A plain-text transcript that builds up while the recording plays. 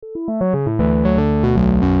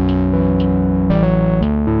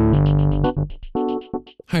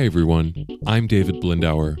Hi, everyone. I'm David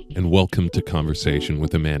Blindauer, and welcome to Conversation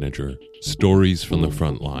with a Manager, Stories from the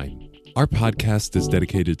Front Line. Our podcast is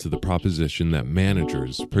dedicated to the proposition that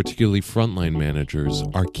managers, particularly frontline managers,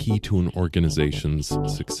 are key to an organization's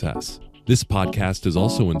success. This podcast is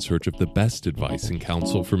also in search of the best advice and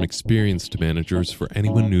counsel from experienced managers for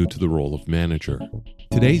anyone new to the role of manager.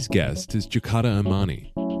 Today's guest is Jakada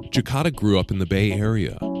Imani. Jakada grew up in the Bay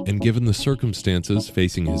Area, and given the circumstances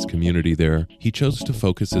facing his community there, he chose to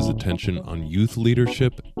focus his attention on youth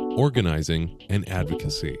leadership, organizing, and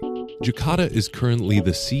advocacy. Jakada is currently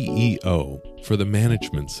the CEO for the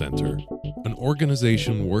Management Center, an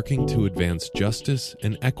organization working to advance justice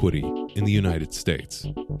and equity in the United States.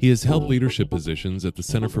 He has held leadership positions at the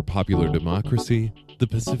Center for Popular Democracy, the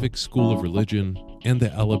Pacific School of Religion, and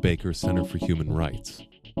the Ella Baker Center for Human Rights.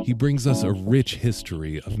 He brings us a rich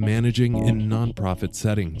history of managing in nonprofit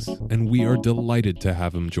settings, and we are delighted to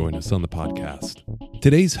have him join us on the podcast.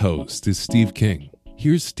 Today's host is Steve King.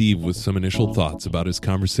 Here's Steve with some initial thoughts about his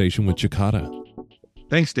conversation with Jakada.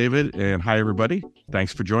 Thanks, David, and hi, everybody.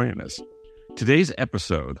 Thanks for joining us. Today's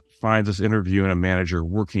episode finds us interviewing a manager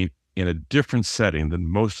working in a different setting than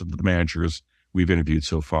most of the managers we've interviewed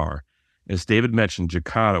so far. As David mentioned,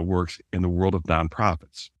 Jakada works in the world of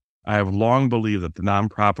nonprofits. I have long believed that the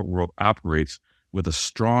nonprofit world operates with a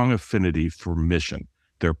strong affinity for mission,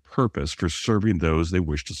 their purpose for serving those they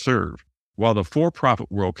wish to serve. While the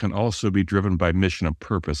for-profit world can also be driven by mission and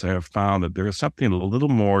purpose, I have found that there is something a little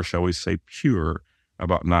more, shall we say, pure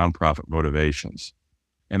about nonprofit motivations.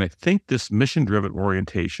 And I think this mission-driven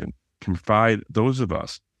orientation can provide those of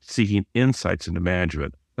us seeking insights into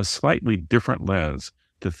management a slightly different lens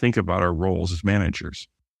to think about our roles as managers.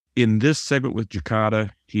 In this segment with Jakada,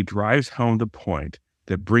 he drives home the point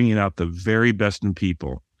that bringing out the very best in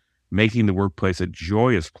people, making the workplace a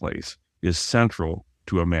joyous place, is central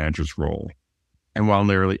to a manager's role. And while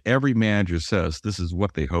nearly every manager says this is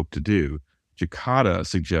what they hope to do, Jakada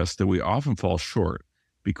suggests that we often fall short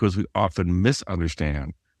because we often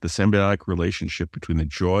misunderstand the symbiotic relationship between the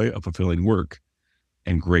joy of fulfilling work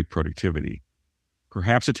and great productivity.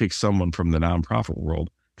 Perhaps it takes someone from the nonprofit world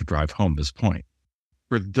to drive home this point.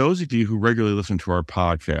 For those of you who regularly listen to our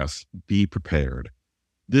podcast, be prepared.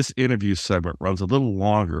 This interview segment runs a little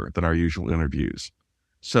longer than our usual interviews.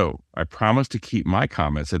 So I promise to keep my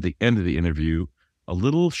comments at the end of the interview a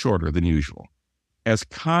little shorter than usual. As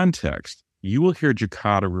context, you will hear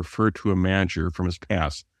Jakada refer to a manager from his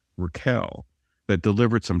past, Raquel, that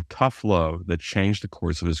delivered some tough love that changed the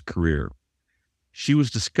course of his career. She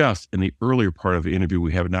was discussed in the earlier part of the interview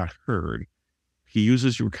we have not heard. He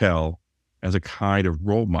uses Raquel as a kind of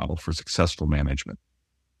role model for successful management.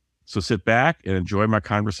 So sit back and enjoy my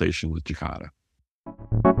conversation with Jakada.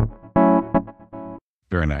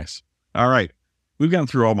 Very nice. All right. We've gone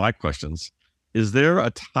through all my questions. Is there a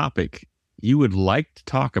topic you would like to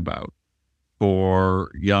talk about for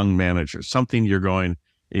young managers? Something you're going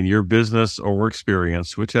in your business or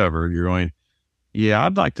experience, whichever, you're going, yeah,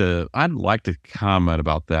 I'd like to comment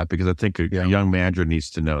about that because I think a young manager needs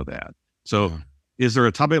to know that. So is there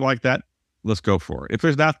a topic like that? Let's go for it. If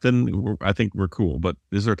there's not, then I think we're cool. But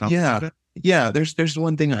is there a topic like that? Yeah. There's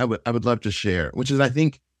one thing I would love to share, which is I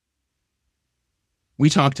think we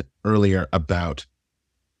talked earlier about,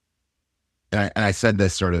 and I said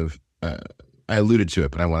this sort of, I alluded to it,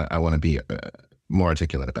 but I want to be more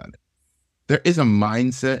articulate about it. There is a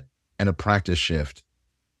mindset and a practice shift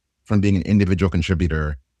from being an individual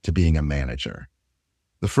contributor to being a manager.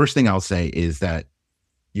 The first thing I'll say is that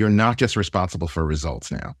you're not just responsible for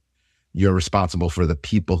results now. You're responsible for the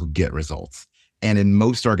people who get results. And in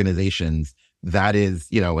most organizations, that is,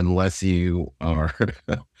 unless you are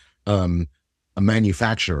a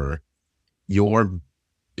manufacturer, your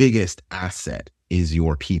biggest asset is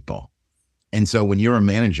your people. And so when you're a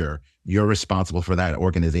manager, you're responsible for that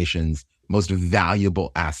organization's most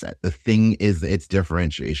valuable asset. The thing is its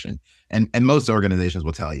differentiation. And most organizations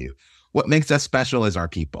will tell you, what makes us special is our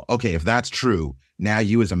people. Okay, if that's true, now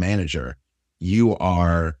you as a manager, you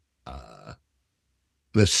are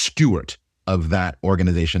the steward of that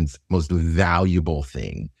organization's most valuable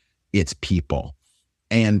thing. It's people.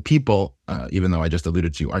 And people, even though I just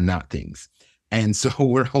alluded to, are not things. And so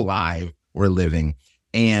we're alive, we're living.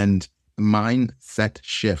 And the mindset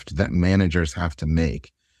shift that managers have to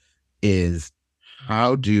make is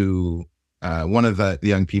how do, one of the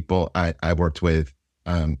young people I worked with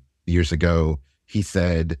years ago, he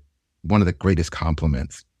said, one of the greatest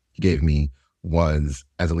compliments he gave me was,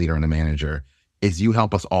 as a leader and a manager, is you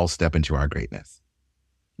help us all step into our greatness.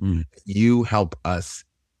 You help us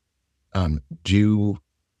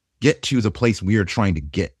get to the place we are trying to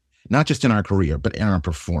get, not just in our career, but in our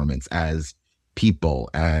performance as people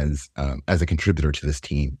as a contributor to this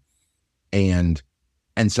team. And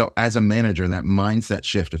so as a manager, that mindset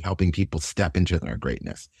shift of helping people step into their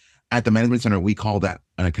greatness. At the Management Center, we call that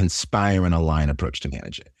a conspire and align approach to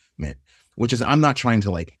management, which is I'm not trying to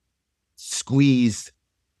like squeeze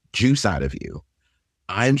juice out of you.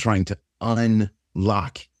 I'm trying to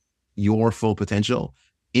unlock your full potential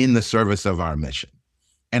in the service of our mission.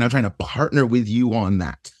 And I'm trying to partner with you on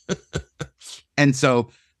that. And so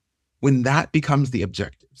when that becomes the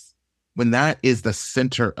objectives, when that is the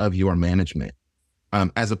center of your management,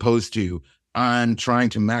 as opposed to I'm trying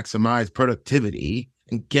to maximize productivity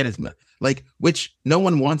and get as much, like, which no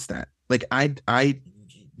one wants that. Like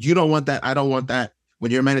you don't want that. I don't want that.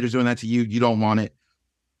 When your manager's doing that to you, you don't want it.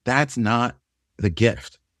 That's not the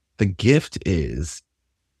gift. The gift is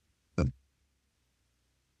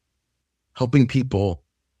helping people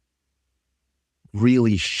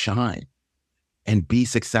really shine and be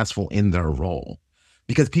successful in their role.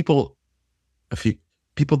 Because people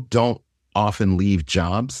don't often leave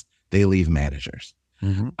jobs, they leave managers.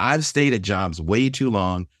 Mm-hmm. I've stayed at jobs way too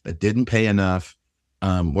long that didn't pay enough,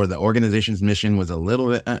 where the organization's mission was a little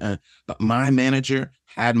bit, but my manager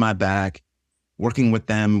had my back. Working with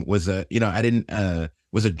them was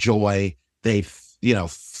was a joy. They,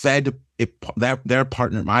 fed it,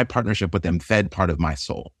 my partnership with them fed part of my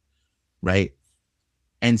soul. Right.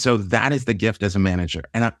 And so that is the gift as a manager.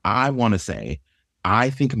 And I want to say,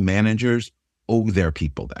 I think managers owe their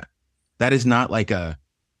people that. That is not like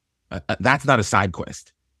that's not a side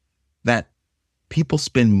quest. That people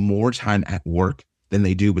spend more time at work than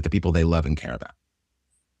they do with the people they love and care about.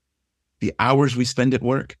 The hours we spend at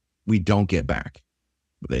work, we don't get back.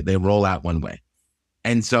 They roll out one way.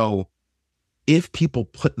 And so if people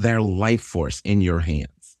put their life force in your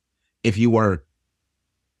hands, if you are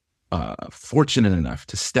fortunate enough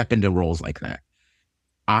to step into roles like that,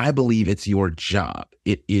 I believe it's your job.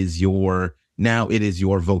 It is your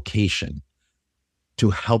vocation to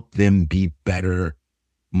help them be better,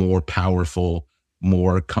 more powerful,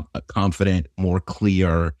 more confident, more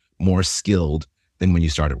clear, more skilled than when you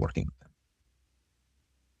started working with them.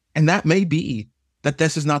 And that may be that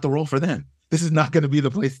this is not the role for them. This is not going to be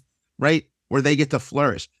the place, right, where they get to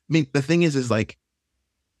flourish. I mean, the thing is like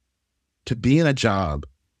to be in a job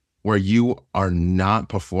where you are not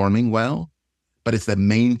performing well, but it's the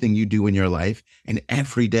main thing you do in your life, and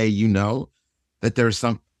every day that there's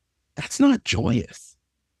that's not joyous.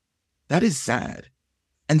 That is sad.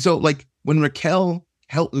 And so like when Raquel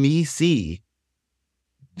helped me see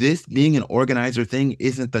this being an organizer thing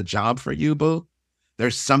isn't the job for you, boo.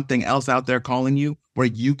 There's something else out there calling you where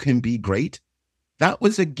you can be great. That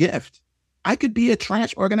was a gift. I could be a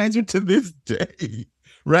trash organizer to this day,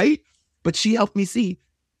 right? But she helped me see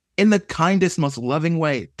in the kindest, most loving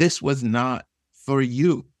way, this was not for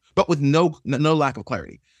you, but with no lack of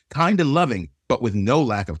clarity. Kind and loving, but with no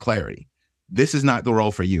lack of clarity. This is not the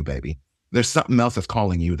role for you, baby. There's something else that's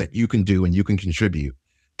calling you that you can do and you can contribute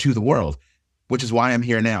to the world, which is why I'm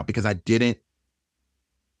here now, because I didn't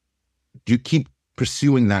keep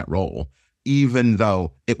pursuing that role, even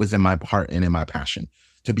though it was in my heart and in my passion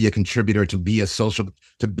to be a contributor, to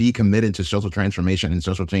be committed to social transformation and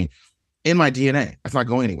social change in my DNA. That's not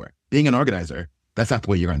going anywhere. Being an organizer, that's not the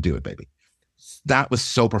way you're going to do it, baby. That was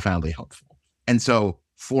so profoundly helpful. And so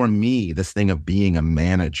for me, this thing of being a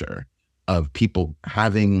manager, of people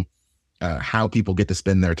having how people get to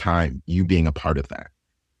spend their time, you being a part of that,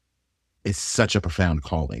 is such a profound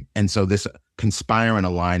calling. And so this conspire and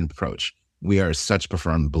align approach, we are such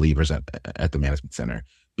profound believers at the Management Center,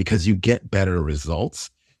 because you get better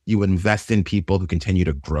results. You invest in people who continue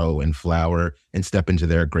to grow and flower and step into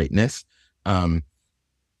their greatness than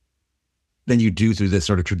you do through this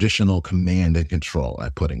sort of traditional command and control, I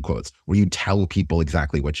put in quotes, where you tell people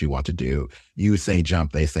exactly what you want to do. You say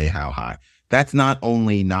jump, they say how high. That's not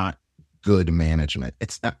only not good management.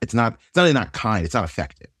 It's not only not kind, it's not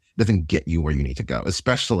effective. It doesn't get you where you need to go,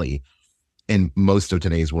 especially in most of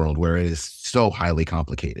today's world where it is so highly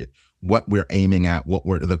complicated. What we're aiming at, what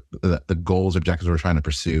we're the goals, objectives we're trying to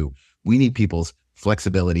pursue. We need people's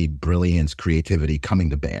flexibility, brilliance, creativity coming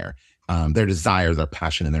to bear. Their desire, their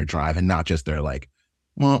passion, and their drive, and not just their like,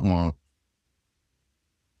 wah, wah.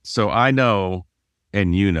 So I know,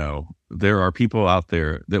 and there are people out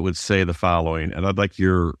there that would say the following, and I'd like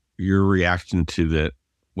your reaction to that.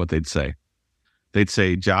 What they'd say. They'd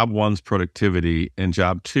say job one's productivity and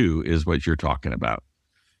job two is what you're talking about.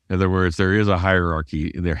 In other words, there is a hierarchy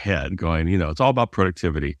in their head going, it's all about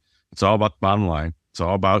productivity. It's all about the bottom line. It's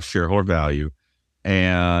all about shareholder value.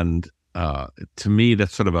 And to me,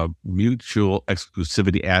 that's sort of a mutual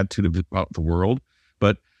exclusivity attitude about the world.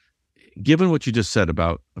 But given what you just said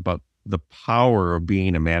about the power of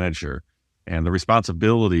being a manager and the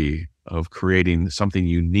responsibility of creating something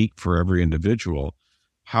unique for every individual,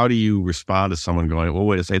 how do you respond to someone going, well,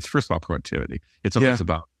 wait a second, it's first about productivity. It's what it's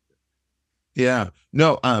about. Yeah.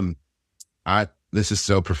 No, this is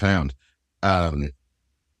so profound.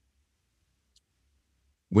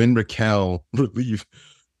 When Raquel Relief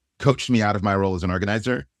coached me out of my role as an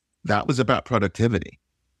organizer, that was about productivity.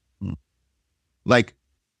 Like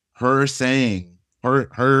her saying,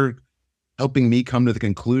 her helping me come to the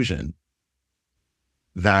conclusion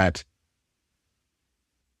that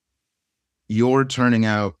you're turning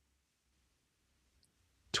out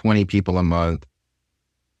 20 people a month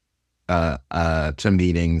to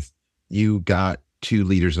meetings. You got 2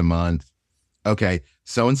 leaders a month. Okay,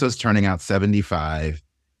 so-and-so's turning out 75.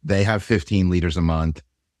 They have 15 leaders a month.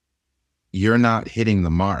 You're not hitting the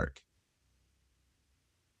mark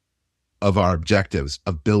of our objectives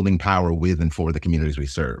of building power with and for the communities we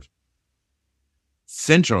serve.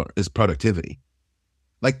 Central is productivity.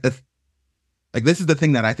 Like this is the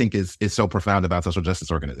thing that I think is so profound about social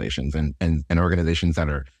justice organizations and organizations that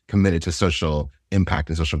are committed to social impact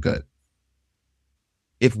and social good.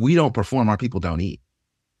 If we don't perform, our people don't eat.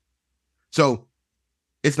 So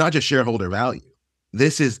it's not just shareholder value.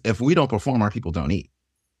 This is, if we don't perform, our people don't eat.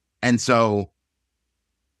 And so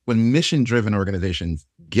when mission-driven organizations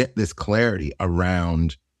get this clarity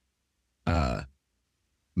around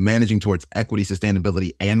managing towards equity,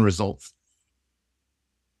 sustainability, and results,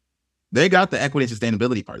 they got the equity and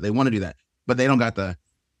sustainability part. They want to do that, but they don't got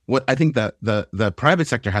what I think the private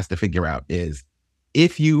sector has to figure out is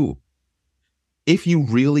if you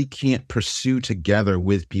really can't pursue together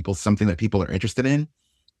with people something that people are interested in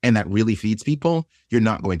and that really feeds people, you're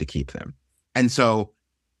not going to keep them. And so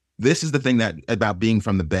this is the thing that about being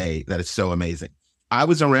from the Bay that is so amazing. I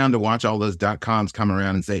was around to watch all those .coms come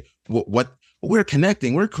around and say, what we're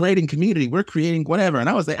connecting, we're creating community, we're creating whatever. And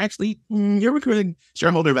I was like, actually, you're creating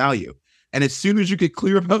shareholder value. And as soon as you get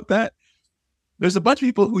clear about that, there's a bunch of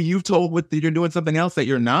people who you've told that you're doing something else that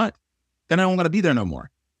you're not, then I don't want to be there no more.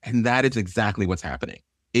 And that is exactly what's happening,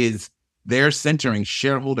 is they're centering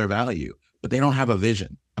shareholder value, but they don't have a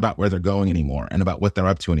vision about where they're going anymore and about what they're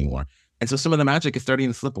up to anymore. And so some of the magic is starting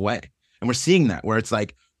to slip away. And we're seeing that where it's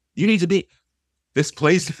like, you need to be this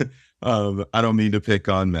place. I don't mean to pick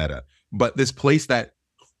on Meta, but this place that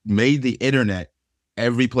made the internet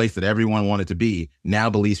every place that everyone wanted to be now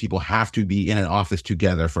believes people have to be in an office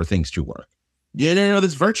together for things to work. Yeah, no,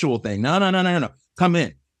 this virtual thing. No. Come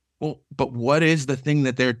in. Well, but what is the thing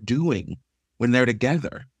that they're doing when they're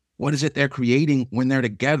together? What is it they're creating when they're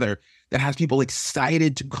together that has people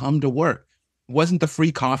excited to come to work? It wasn't the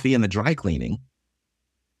free coffee and the dry cleaning.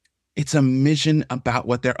 It's a mission about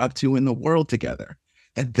what they're up to in the world together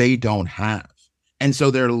that they don't have. And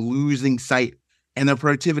so they're losing sight and their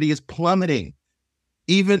productivity is plummeting.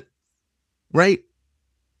 Even, right?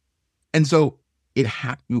 And so we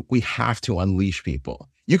have to unleash people.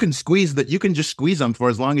 You can just squeeze them for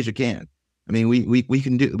as long as you can. I mean, we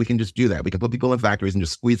can just do that. We can put people in factories and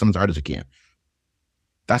just squeeze them as hard as you can.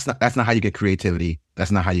 That's not how you get creativity.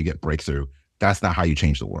 That's not how you get breakthrough. That's not how you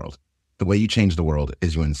change the world. The way you change the world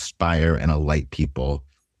is you inspire and enlighten people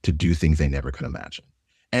to do things they never could imagine,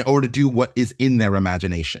 or to do what is in their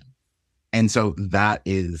imagination. And so that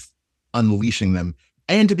is unleashing them,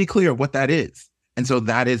 and to be clear what that is. And so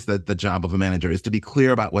that is the job of a manager, is to be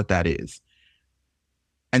clear about what that is.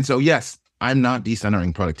 And so, yes, I'm not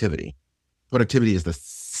decentering productivity. Productivity is the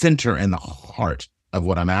center and the heart of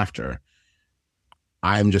what I'm after.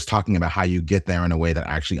 I'm just talking about how you get there in a way that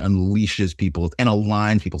actually unleashes people and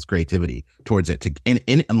aligns people's creativity towards it,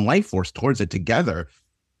 and life force towards it together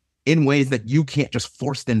in ways that you can't just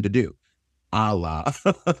force them to do. A la,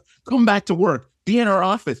 come back to work, be in our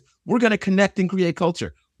office. We're going to connect and create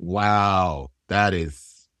culture. Wow. That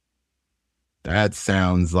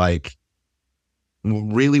sounds like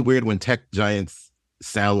really weird when tech giants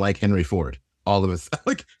sound like Henry Ford. All of us,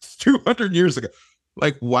 like 200 years ago.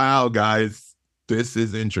 Like, wow, guys, this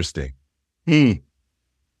is interesting.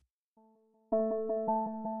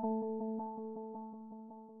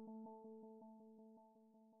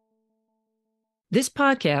 This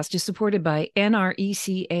podcast is supported by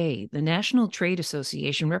NRECA, the National Trade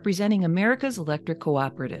Association representing America's electric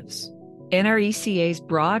cooperatives. NRECA's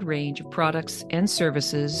broad range of products and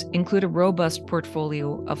services include a robust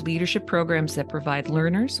portfolio of leadership programs that provide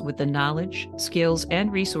learners with the knowledge, skills, and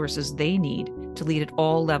resources they need to lead at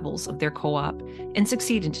all levels of their co-op and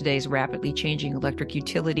succeed in today's rapidly changing electric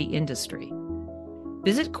utility industry.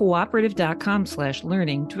 Visit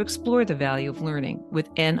cooperative.com/learning to explore the value of learning with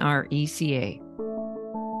NRECA.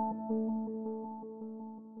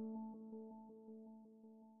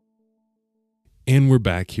 And we're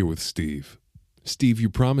back here with Steve. Steve, you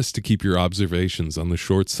promised to keep your observations on the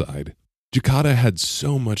short side. Jakada had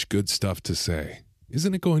so much good stuff to say.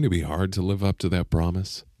 Isn't it going to be hard to live up to that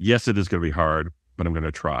promise? Yes, it is going to be hard, but I'm going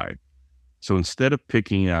to try. So instead of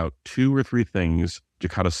picking out 2 or 3 things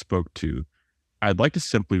Jakada spoke to, I'd like to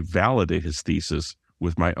simply validate his thesis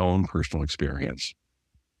with my own personal experience.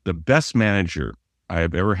 The best manager I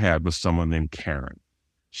have ever had was someone named Karen.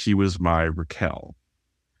 She was my Raquel.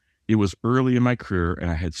 It was early in my career, and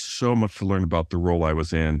I had so much to learn about the role I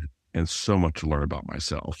was in and so much to learn about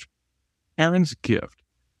myself. Karen's gift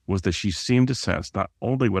was that she seemed to sense not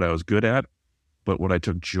only what I was good at, but what I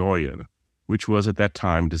took joy in, which was at that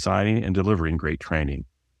time designing and delivering great training.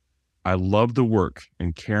 I loved the work,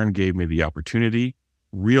 and Karen gave me the opportunity,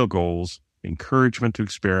 real goals, encouragement to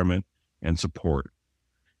experiment, and support.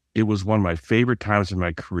 It was one of my favorite times in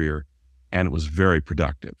my career, and it was very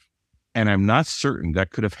productive. And I'm not certain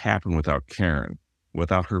that could have happened without Karen,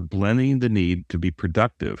 without her blending the need to be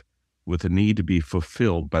productive with the need to be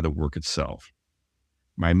fulfilled by the work itself.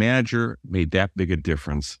 My manager made that big a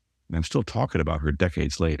difference, and I'm still talking about her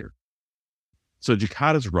decades later. So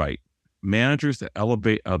Jakada's right. Managers that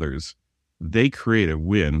elevate others, they create a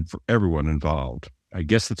win for everyone involved. I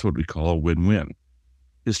guess that's what we call a win-win.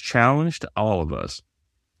 His challenge to all of us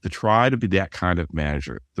to try to be that kind of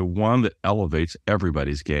manager, the one that elevates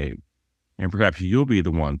everybody's game. And perhaps you'll be the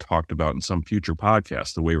one talked about in some future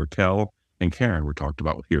podcast, the way Raquel and Karen were talked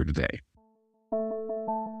about here today.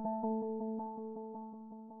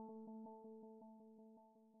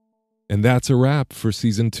 And that's a wrap for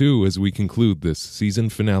Season 2 as we conclude this season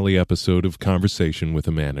finale episode of Conversation with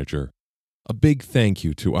a Manager. A big thank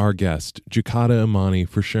you to our guest, Jakada Imani,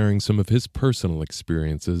 for sharing some of his personal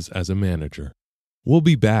experiences as a manager. We'll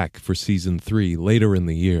be back for Season 3 later in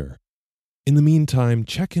the year. In the meantime,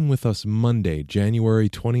 check in with us Monday, January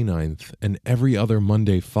 29th, and every other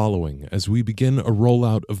Monday following as we begin a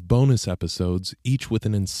rollout of bonus episodes, each with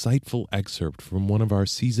an insightful excerpt from one of our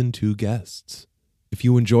Season 2 guests. If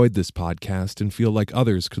you enjoyed this podcast and feel like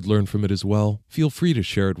others could learn from it as well, feel free to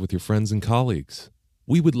share it with your friends and colleagues.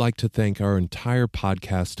 We would like to thank our entire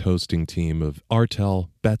podcast hosting team of Artel,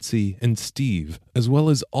 Betsy, and Steve, as well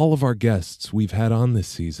as all of our guests we've had on this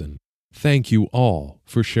season. Thank you all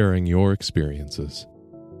for sharing your experiences.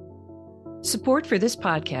 Support for this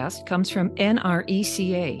podcast comes from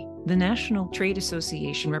NRECA, the National Trade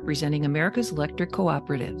Association representing America's electric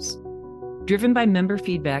cooperatives. Driven by member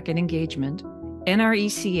feedback and engagement,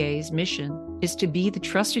 NRECA's mission is to be the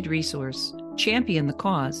trusted resource, champion the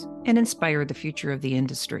cause, and inspire the future of the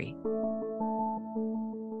industry.